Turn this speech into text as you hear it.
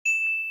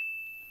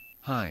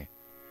Hi.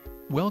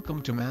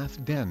 Welcome to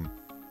Math Den,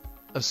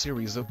 a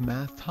series of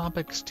math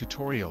topics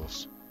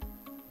tutorials.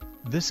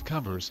 This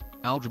covers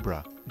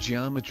algebra,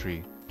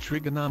 geometry,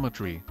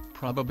 trigonometry,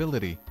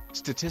 probability,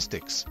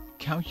 statistics,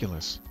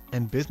 calculus,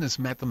 and business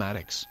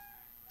mathematics.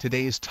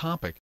 Today's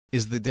topic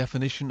is the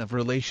definition of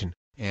relation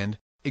and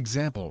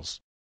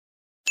examples.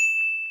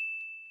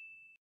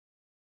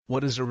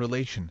 What is a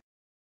relation?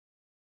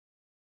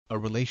 A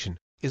relation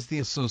is the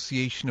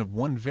association of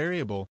one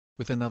variable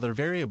with another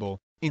variable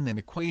in an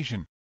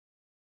equation.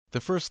 The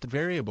first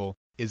variable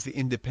is the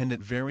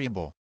independent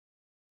variable.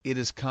 It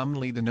is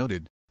commonly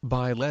denoted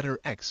by letter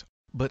x,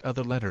 but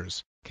other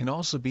letters can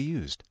also be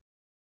used.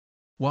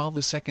 While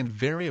the second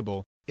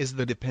variable is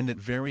the dependent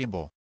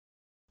variable.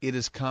 It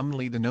is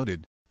commonly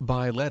denoted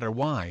by letter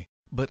y,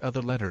 but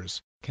other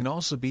letters can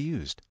also be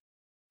used.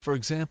 For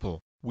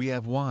example, we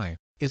have y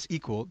is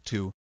equal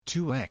to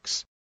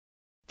 2x.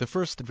 The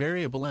first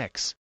variable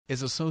x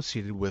is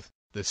associated with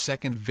the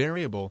second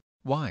variable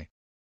y.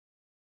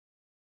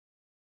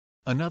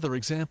 Another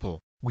example,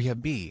 we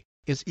have b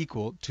is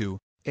equal to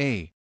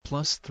a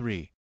plus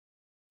 3.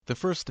 The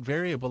first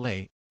variable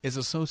a is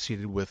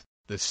associated with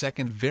the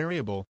second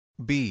variable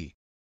b.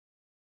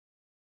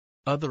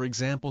 Other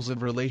examples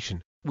of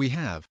relation, we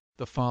have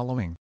the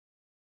following.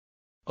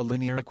 A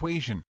linear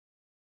equation.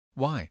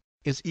 Y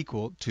is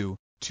equal to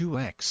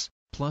 2x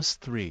plus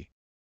 3.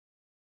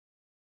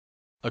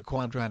 A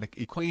quadratic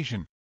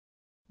equation.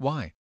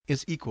 Y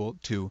is equal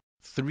to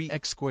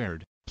 3x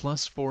squared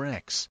plus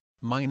 4x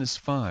minus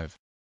 5.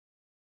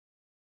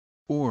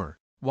 Or,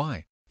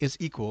 y is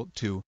equal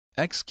to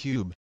x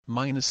cubed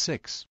minus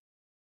 6.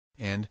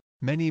 And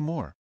many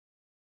more.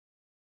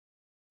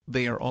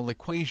 They are all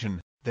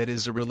equation that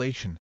is a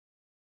relation.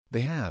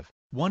 They have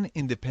one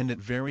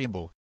independent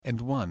variable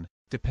and one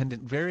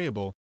dependent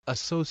variable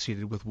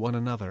associated with one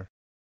another.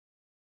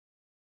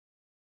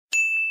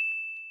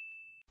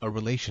 A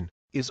relation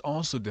is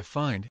also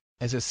defined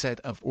as a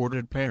set of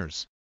ordered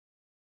pairs.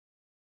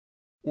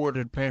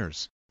 Ordered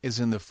pairs is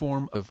in the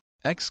form of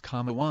x,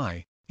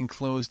 y,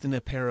 enclosed in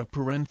a pair of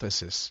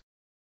parentheses.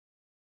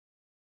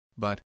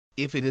 But,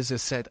 if it is a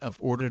set of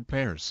ordered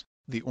pairs,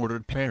 the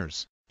ordered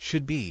pairs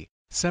should be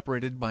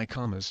separated by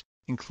commas,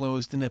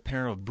 enclosed in a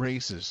pair of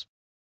braces.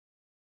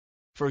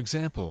 For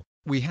example,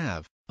 we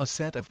have a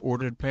set of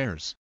ordered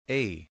pairs,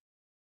 A.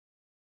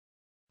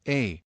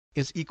 A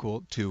is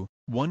equal to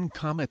 1,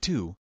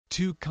 2,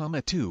 2,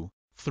 2,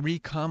 3,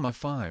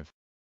 5,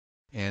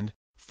 and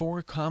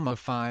 4,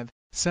 5,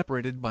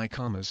 separated by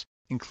commas,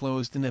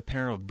 enclosed in a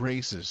pair of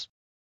braces.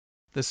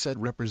 The set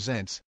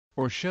represents,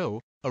 or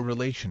show, a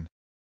relation.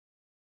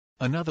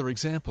 Another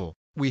example,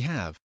 we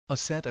have a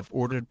set of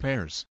ordered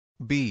pairs,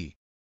 B.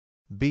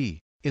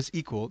 B is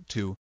equal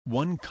to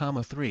 1,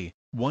 3,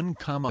 1,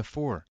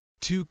 4,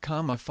 2,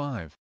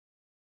 5,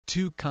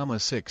 2,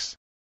 6,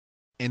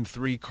 and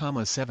 3,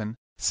 7,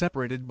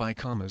 separated by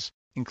commas,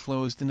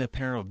 enclosed in a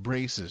pair of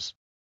braces.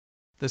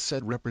 The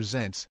set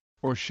represents,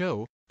 or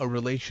show, a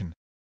relation.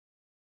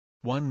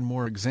 One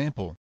more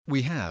example,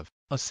 we have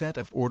a set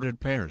of ordered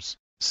pairs,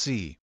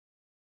 C.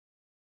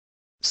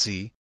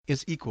 C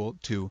is equal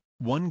to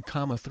 1,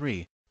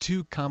 3,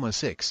 2,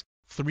 6,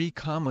 3,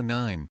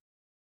 9,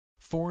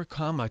 4,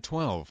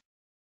 12,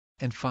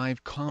 and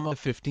 5,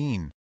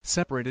 15,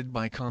 separated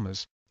by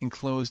commas,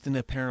 enclosed in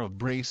a pair of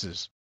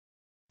braces.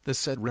 The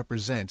set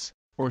represents,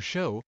 or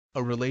show,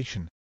 a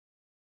relation.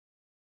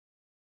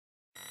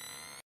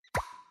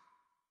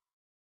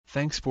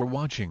 Thanks for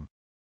watching.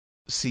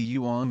 See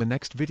you on the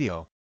next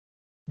video.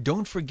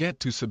 Don't forget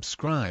to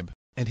subscribe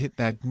and hit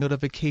that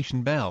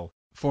notification bell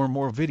for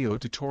more video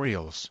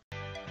tutorials.